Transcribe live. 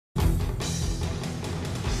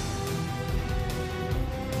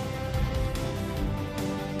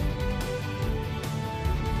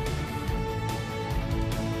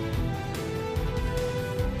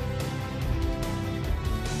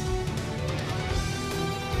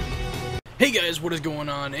Hey guys, what is going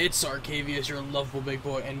on? It's Arcaviouse, your lovable big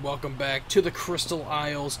boy, and welcome back to the Crystal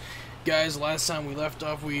Isles. Guys, last time we left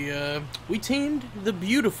off, we tamed the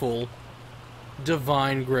beautiful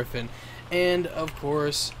Divine Griffin. And, of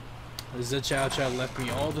course, the Chow Chow left me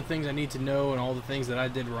all the things I need to know and all the things that I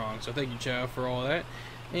did wrong. So thank you, Chow, for all that.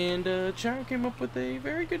 And Chow came up with a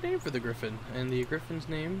very good name for the Griffin. And the Griffin's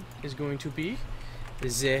name is going to be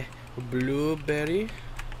the Blueberry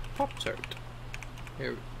Pop-Tart. Here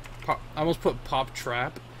we go. I almost put Pop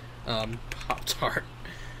Trap, Pop Tart.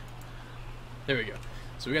 There we go.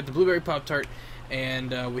 So we got the blueberry Pop Tart,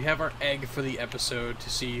 and we have our egg for the episode to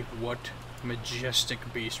see what majestic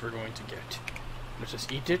beast we're going to get. Let's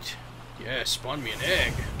just eat it. Yeah, spawn me an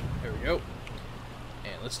egg. There we go.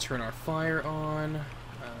 And let's turn our fire on.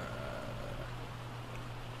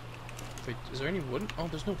 Wait, is there any wood? Oh,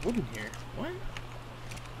 there's no wood in here. What?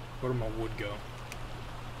 Where did my wood go?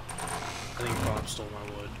 I think Bob stole my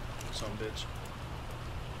wood. Son of a bitch.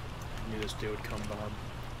 I knew this day would come, Bob.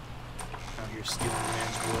 Out here stealing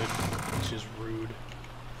man's wood, which is rude.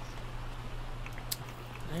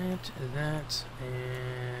 That,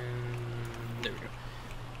 and there we go.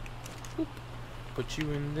 Boop. Put you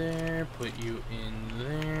in there, put you in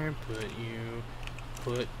there, put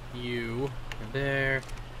you there,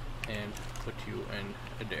 and put you in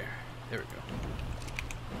there. There we go.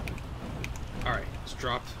 Alright, let's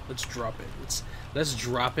drop it. Let's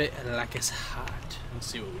drop it like it's hot and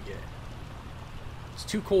see what we get. It's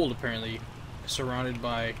too cold apparently, surrounded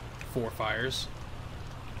by 4 fires.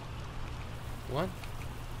 What?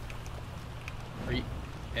 Are you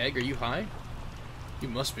egg, are you high? You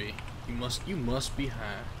must be. You must be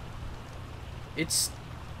high. It's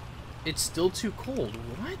still too cold.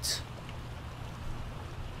 What?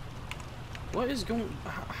 What is going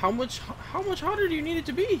how much hotter do you need it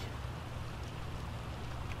to be?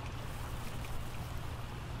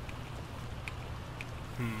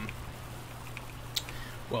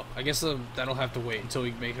 Well, I guess that'll have to wait until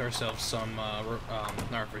we make ourselves some, not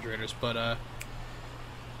refrigerators, but,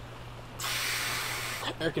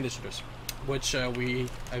 air conditioners. Which, I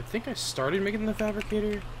think I started making the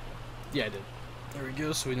fabricator. Yeah, I did. There we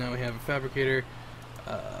go, so now we have a fabricator.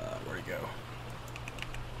 Where'd it go?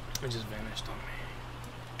 It just vanished on me.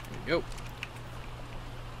 There we go.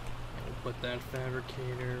 And we'll put that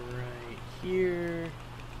fabricator right here.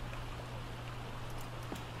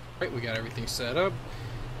 Right, we got everything set up.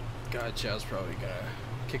 God, Chow's probably gonna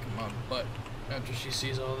kick him on the butt after she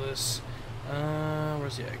sees all this.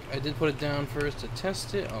 Where's the egg? I did put it down first to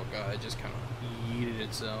test it. Oh god, it just kind of yeeted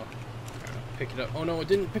itself. Pick it up. Oh no, it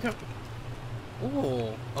didn't pick up.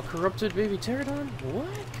 Oh, a corrupted baby pterodon?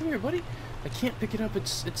 What? Come here, buddy. I can't pick it up.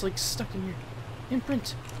 It's like stuck in here.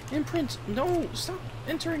 Imprint. Imprint. No, stop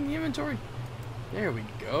entering the inventory. There we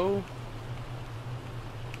go.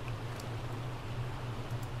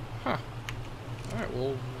 Huh. Alright,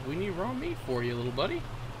 well, we need raw meat for you, little buddy.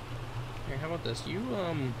 Here, how about this? You,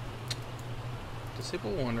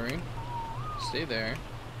 disable wandering. Stay there.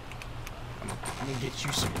 I'm gonna get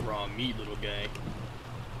you some raw meat, little guy.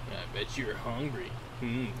 I bet you're hungry.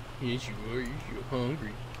 Yes, you are. You're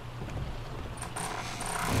hungry.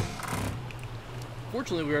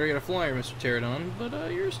 Fortunately, we already got a flyer, Mr. Pterodon,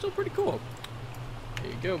 but, you're still pretty cool.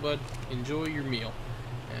 There you go, bud. Enjoy your meal.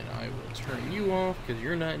 And I will turn you off because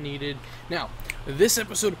you're not needed. Now, this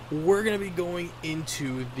episode, we're going to be going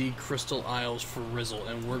into the Crystal Isles for Rizzle,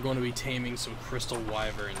 and we're going to be taming some crystal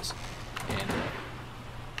wyverns. And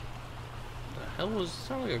the hell was it?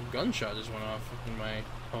 Sounded like a gunshot just went off in my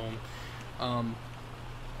home.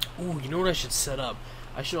 Ooh, you know what I should set up?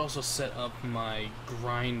 I should also set up my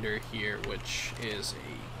grinder here, which is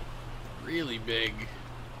a really big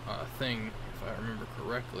thing, if I remember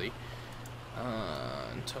correctly.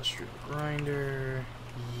 Industrial grinder.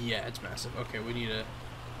 Yeah, it's massive. Okay, we need to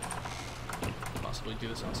possibly do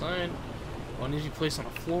this outside. Why did you place on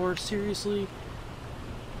the floor? Seriously?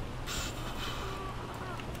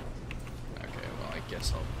 Okay, well, I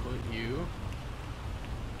guess I'll put you.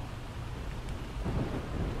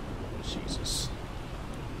 Jesus.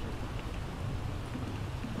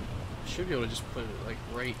 I should be able to just put it like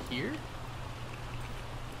right here.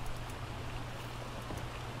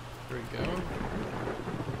 There we go.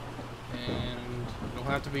 And it'll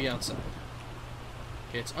have to be outside.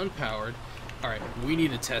 Okay, it's unpowered. Alright, we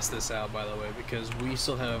need to test this out, by the way, because we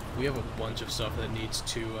have a bunch of stuff that needs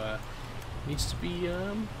to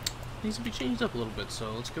be changed up a little bit.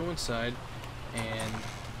 So let's go inside and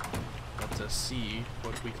let's see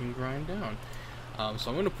what we can grind down. So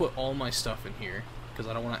I'm gonna put all my stuff in here because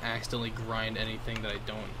I don't want to accidentally grind anything that I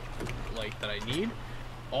don't like that I need.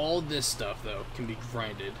 All this stuff, though, can be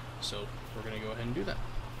grinded, so we're going to go ahead and do that.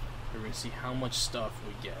 We're gonna see how much stuff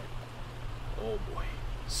we get. Oh boy.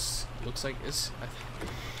 Looks like it's... I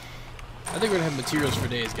think we're gonna have materials for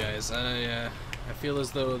days, guys. I feel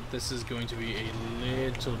as though this is going to be a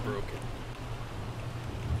little broken.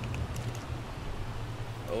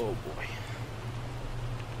 Oh boy.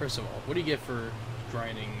 First of all, what do you get for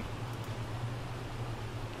grinding?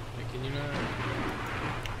 Wait, can you not?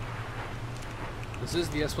 This is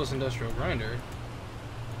the S Plus Industrial Grinder.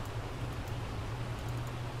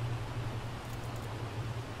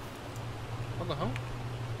 What the hell?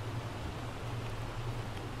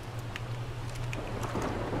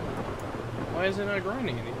 Why is it not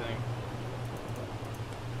grinding anything?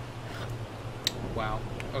 Wow.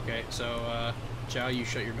 Okay, so, Chow, you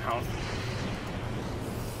shut your mouth.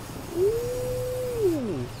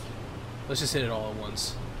 Ooh. Let's just hit it all at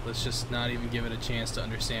once. Let's just not even give it a chance to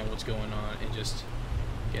understand what's going on and just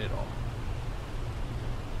get it all.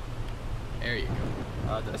 There you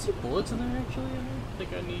go. Did I see bullets in there, actually? I don't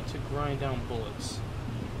think I need to grind down bullets.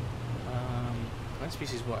 Plant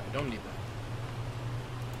species what? I don't need that.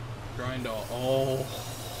 Grind all. Oh.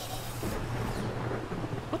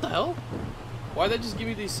 What the hell? Why'd that just give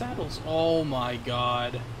me these saddles? Oh my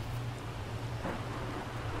god.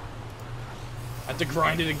 I have to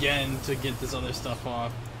grind it again to get this other stuff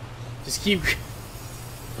off. Just keep...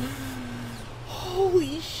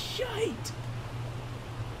 Holy shite!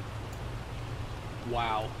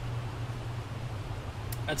 Wow.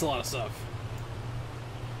 That's a lot of stuff.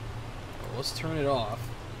 Well, let's turn it off.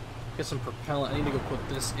 Get some propellant. I need to go put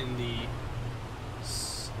this in the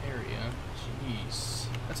area. Jeez.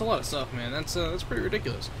 That's a lot of stuff, man. That's pretty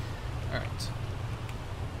ridiculous. Alright.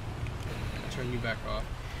 Turn you back off.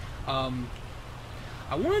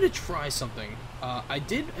 I wanted to try something. I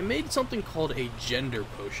made something called a gender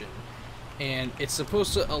potion. And it's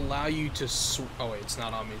supposed to allow you to oh wait, it's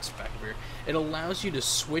not on me, it's back here. It allows you to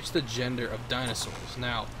switch the gender of dinosaurs.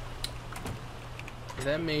 Now,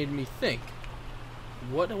 that made me think,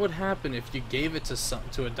 what would happen if you gave it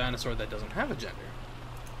to a dinosaur that doesn't have a gender?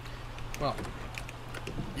 Well,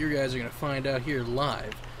 you guys are going to find out here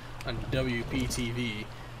live on WPTV,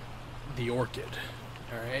 The Orchid.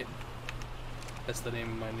 Alright? That's the name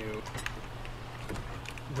of my new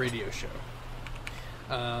radio show.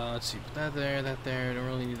 Let's see, put that there, that there. Don't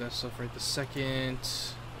really need that stuff right this second.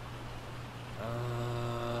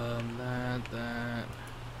 That.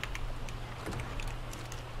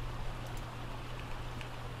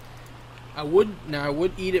 I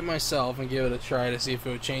would eat it myself and give it a try to see if it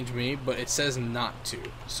would change me, but it says not to.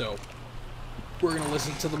 So we're gonna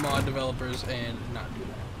listen to the mod developers and not do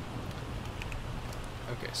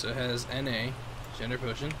that. Okay, so it has NA, gender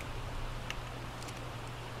potion.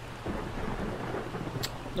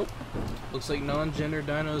 Nope. Looks like non-gender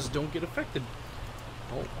dinos don't get affected.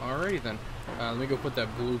 Oh, alrighty then. Let me go put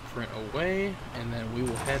that blueprint away, and then we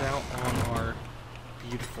will head out on our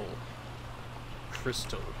beautiful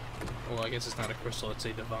crystal. Well, I guess it's not a crystal, it's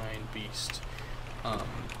a divine beast.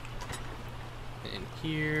 In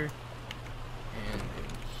here, and in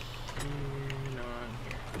here, not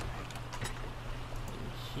here.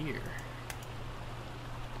 In here.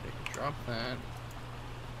 They can drop that.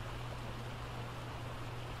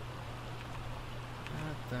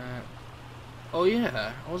 Not that. Oh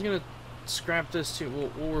yeah, I was gonna scrap this too.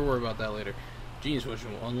 We'll worry about that later. Genius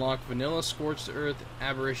Potion will unlock Vanilla, Scorched Earth,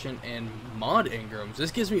 Aberration, and Mod Engrams. This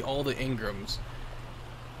gives me all the Engrams.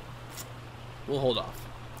 We'll hold off.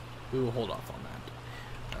 We will hold off on that.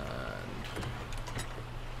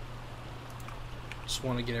 Just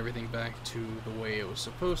want to get everything back to the way it was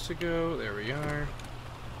supposed to go. There we are.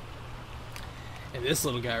 And this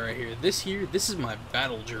little guy right here, this is my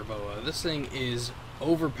Battle Jerboa. This thing is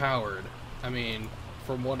overpowered. I mean,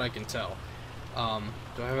 from what I can tell.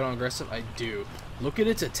 Do I have it on aggressive? I do. Look at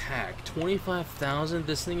its attack. 25,000.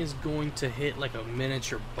 This thing is going to hit like a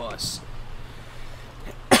miniature bus.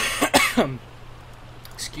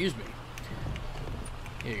 Excuse me.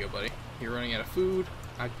 Here you go, buddy. You're running out of food.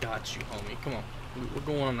 I got you, homie. Come on. We're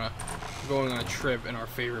going on a trip in our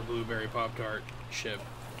favorite blueberry Pop-Tart ship.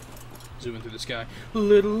 Zooming through the sky.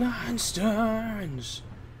 Little Einsteins.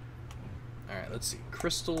 Alright, let's see.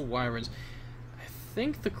 Crystal Wyverns. I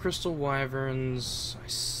think the Crystal Wyverns... I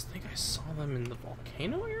think I saw them in the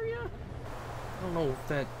volcano area? I don't know if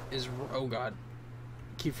that is... Oh god.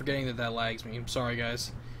 I keep forgetting that lags me. I'm sorry,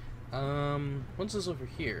 guys. What's this over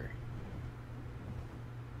here?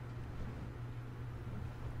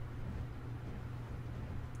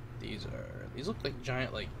 These look like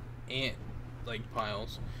giant, like, ant, like,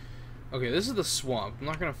 piles. Okay, this is the swamp. I'm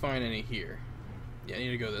not gonna find any here. Yeah, I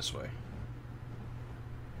need to go this way.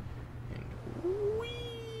 And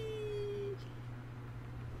whee!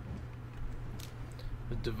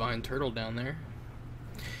 A divine turtle down there.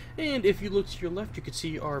 And if you look to your left, you can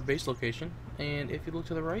see our base location. And if you look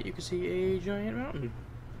to the right, you can see a giant mountain.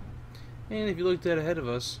 And if you look dead ahead of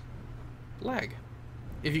us, lag.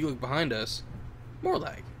 If you look behind us, more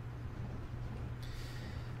lag.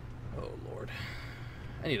 Oh Lord.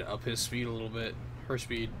 I need to up his speed a little bit. Her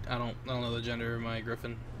speed. I don't know the gender of my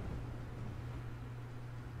griffin.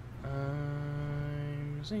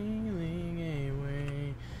 I'm sailing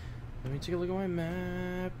away. Let me take a look at my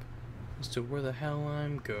map as to where the hell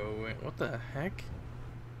I'm going. What the heck?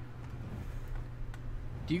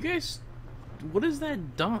 Do you guys... What is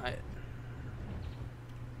that dot?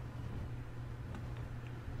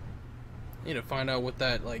 I need to find out what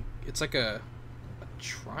that, like... It's like a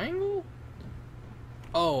triangle?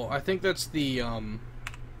 Oh, I think that's the, what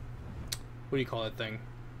do you call that thing?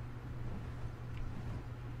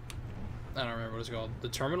 I don't remember what it's called. The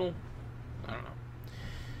terminal? I don't know.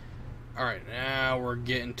 Alright, now we're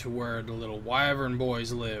getting to where the little wyvern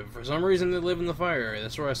boys live. For some reason they live in the fire area.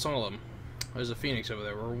 That's where I saw them. There's a phoenix over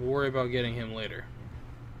there. We'll worry about getting him later.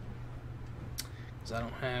 Because I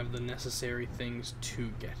don't have the necessary things to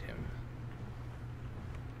get him.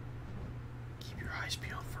 Keep your eyes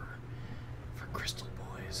peeled for crystal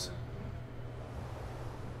boys.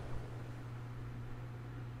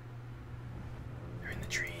 They're in the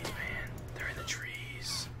trees, man. They're in the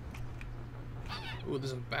trees. Ooh,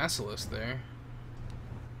 there's a basilisk there.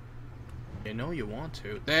 You know you want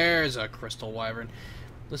to. There's a crystal wyvern.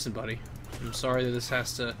 Listen, buddy. I'm sorry that this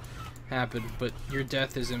has to happen, but your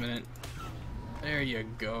death is imminent. There you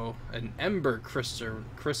go. An ember crystal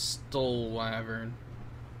wyvern.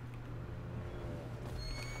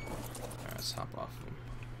 Alright, let's hop off him.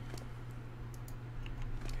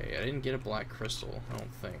 Okay, I didn't get a black crystal, I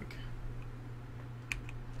don't think.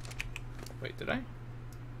 Wait, did I?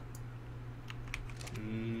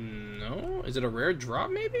 No? Is it a rare drop,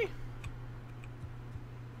 maybe?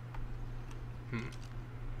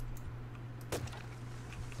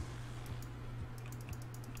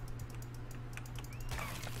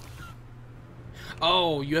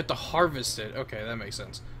 Oh, you have to harvest it. Okay, that makes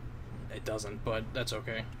sense. It doesn't, but that's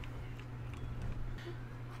okay.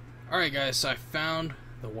 Alright guys, so I found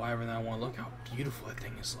the wyvern that I want. Look how beautiful that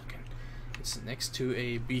thing is looking. It's next to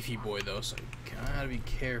a beefy boy though, so you gotta be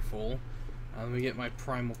careful. Let me get my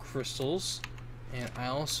primal crystals. And I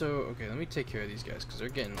also... Okay, let me take care of these guys, because they're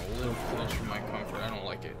getting a little close for my comfort. I don't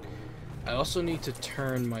like it. I also need to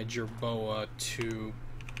turn my jerboa to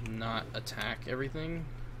not attack everything.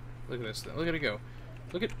 Look at this thing. Look at it go.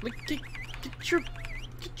 Look, get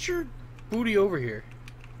your booty over here.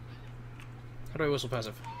 How do I whistle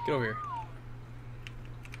passive? Get over here.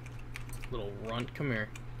 Little runt, come here.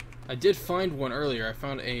 I did find one earlier. I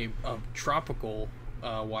found a tropical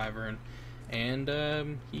wyvern,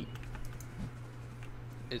 and he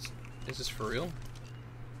is this for real?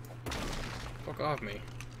 Fuck off me.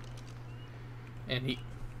 And he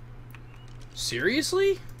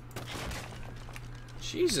seriously?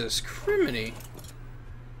 Jesus criminy.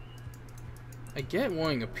 I get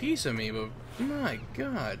wanting a piece of me, but my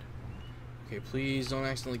god. Okay, please don't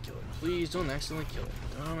accidentally kill it. Please don't accidentally kill it.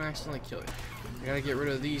 Don't accidentally kill it. I gotta get rid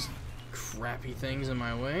of these crappy things in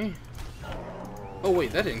my way. Oh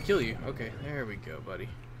wait, that didn't kill you. Okay, there we go, buddy.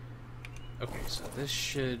 Okay, so this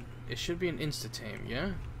should be an insta-tame,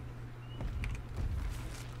 yeah?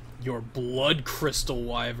 Your blood crystal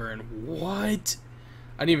wyvern. What?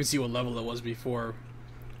 I didn't even see what level it was before.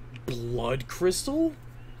 Blood crystal?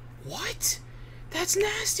 What? That's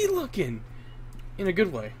nasty looking. In a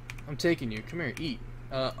good way. I'm taking you. Come here, eat.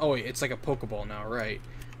 Oh wait, it's like a Pokeball now, right?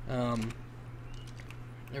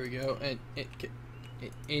 There we go.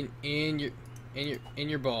 And in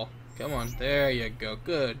your ball. Come on. There you go.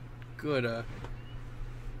 Good. Good.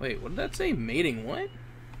 Wait, what did that say? Mating what?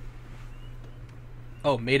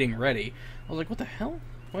 Oh, mating ready. I was like, what the hell?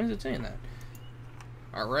 Why is it saying that?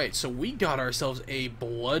 Alright, so we got ourselves a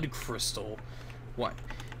blood crystal. What?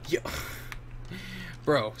 Yo.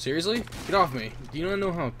 Bro, seriously? Get off me. Do you not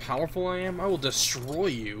know how powerful I am? I will destroy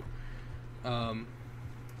you. Okay,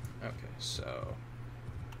 so...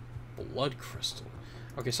 blood crystal.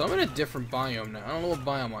 Okay, so I'm in a different biome now. I don't know what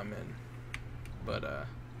biome I'm in. But,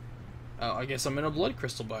 I guess I'm in a blood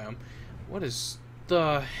crystal biome. What is...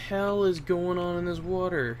 the hell is going on in this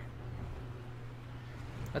water?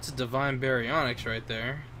 That's a divine baryonyx right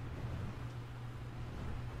there.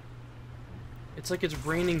 It's like it's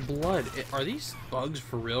raining blood. Are these bugs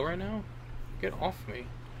for real right now? Get off me.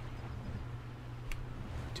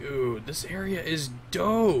 Dude, this area is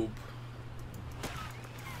dope.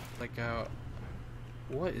 Like,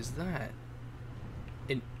 what is that?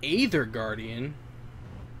 An Aether Guardian?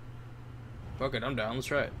 Fuck it, I'm down. Let's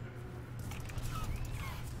try it.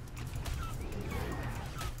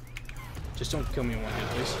 Just don't kill me in one hit,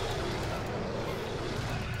 please.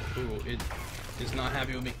 Ooh, it is not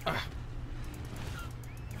happy with me. Ah.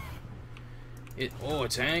 Oh,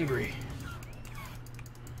 it's angry.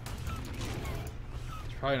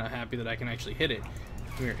 It's probably not happy that I can actually hit it.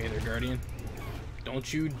 Come here, Aether Guardian.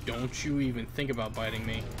 Don't you even think about biting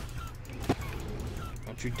me.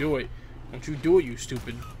 Don't you do it. Don't you do it, you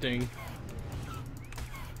stupid thing.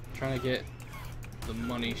 I'm trying to get the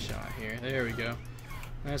money shot here. There we go.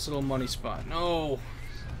 Nice little money spot. No!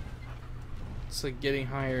 It's like getting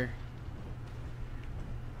higher.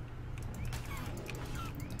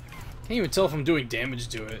 Can't even tell if I'm doing damage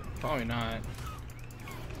to it. Probably not.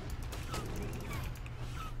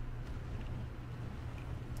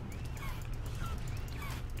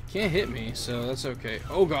 Can't hit me, so that's okay.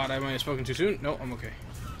 Oh god, I might have spoken too soon. No, I'm okay.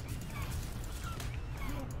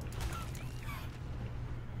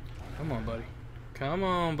 Come on, buddy. Come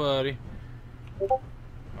on, buddy.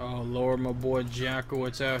 Oh lord, my boy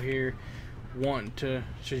Jackowitz out here wanting to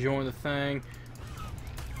join the thing.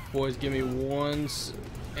 Boys, give me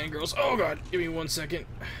and girls, oh god, give me 1 second.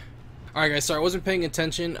 Alright guys, sorry, I wasn't paying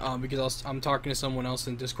attention because I'm talking to someone else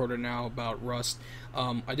in Discord right now about Rust.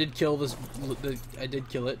 I did kill this, I did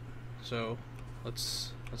kill it, so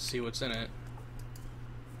let's see what's in it.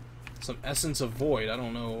 Some Essence of Void. I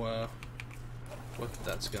don't know what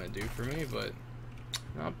that's gonna do for me, but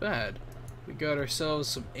not bad. We got ourselves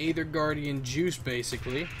some Aether Guardian juice,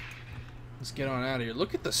 basically. Let's get on out of here.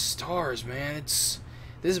 Look at the stars, man.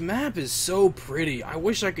 This map is so pretty. I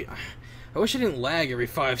wish I didn't lag every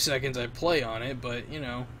 5 seconds I play on it, but you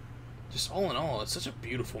know, just all in all, it's such a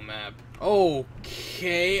beautiful map.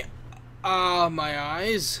 Okay, my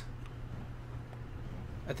eyes.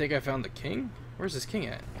 I think I found the king. Where's this king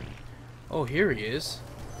at? Oh, here he is.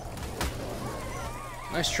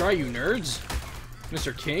 Nice try, you nerds.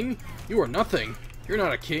 Mr. King, you are nothing. You're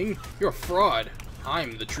not a king. You're a fraud.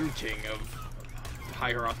 I'm the true king of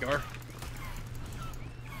High Hrothgar.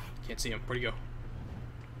 Can't see him. Where'd he go?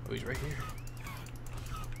 Oh, he's right here.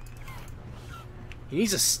 He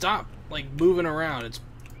needs to stop, like, moving around. It's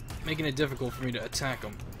making it difficult for me to attack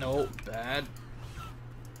him. No, bad.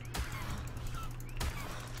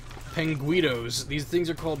 Penguitos. These things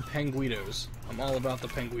are called penguitos. I'm all about the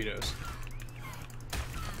penguitos.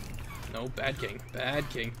 No, bad king. Bad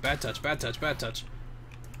king. Bad touch, bad touch, bad touch.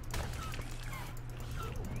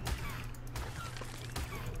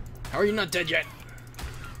 How are you not dead yet?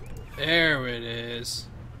 There it is.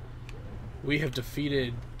 We have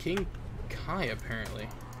defeated King Kai, apparently.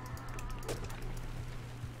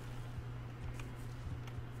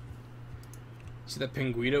 See that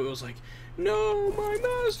Penguito? It was like, no, my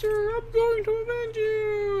master, I'm going to avenge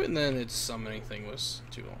you! And then its summoning thing was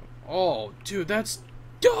too long. Oh, dude, that's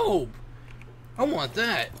dope! I want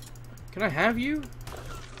that. Can I have you?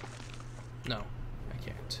 No, I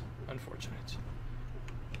can't. Unfortunate.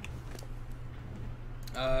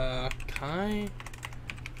 Kai,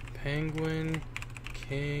 Penguin,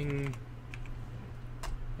 King.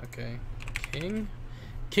 Okay, King.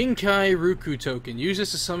 King Kai Ruku token. Use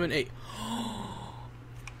this to summon a.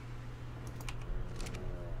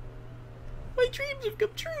 My dreams have come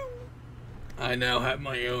true. I now have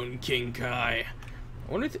my own King Kai.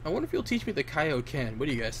 I wonder if you'll teach me the Kaioken. What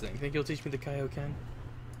do you guys think? Think you'll teach me the Kaioken?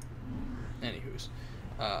 Anywho's.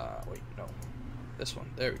 Wait, no. This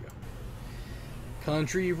one. There we go.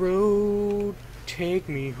 Country road, take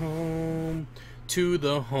me home to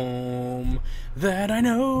the home that I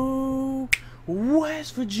know,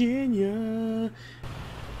 West Virginia.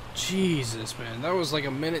 Jesus, man, that was like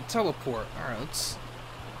a minute teleport. All right,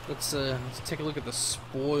 let's take a look at the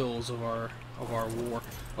spoils of our war.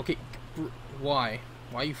 Okay, why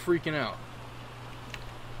are you freaking out?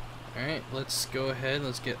 All right, let's go ahead.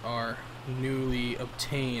 Let's get our newly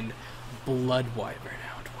obtained Blood Wyvern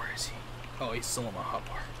out. Where is he? Oh, he's still on my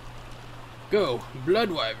hotbar. Go, Blood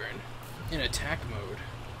Wyvern, in attack mode.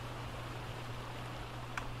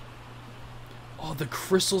 Oh, the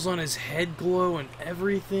crystals on his head glow and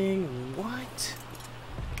everything. What?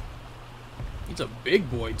 He's a big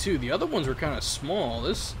boy too. The other ones were kind of small.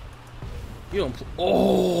 This, you don't.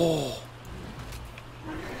 Oh.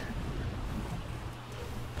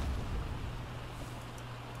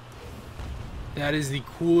 That is the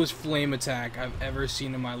coolest flame attack I've ever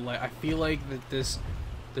seen in my life. I feel like that this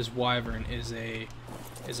wyvern is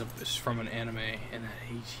from an anime, and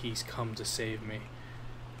he's come to save me.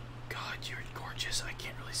 God, you're gorgeous. I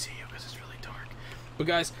can't really see you because it's really dark. But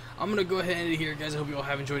guys, I'm going to go ahead and end it here. Guys, I hope you all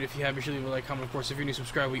have enjoyed. If you have, be sure to leave a like, comment, of course. If you're new,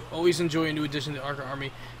 subscribe. We always enjoy a new addition to the Arca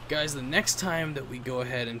Army. Guys, the next time that we go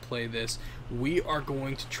ahead and play this, we are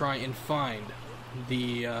going to try and find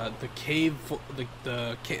the cave,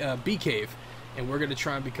 bee cave, and we're going to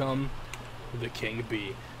try and become the King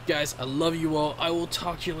Bee. Guys, I love you all. I will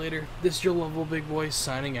talk to you later. This is your lovable big boy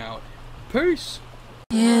signing out. Peace.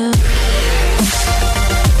 Yeah.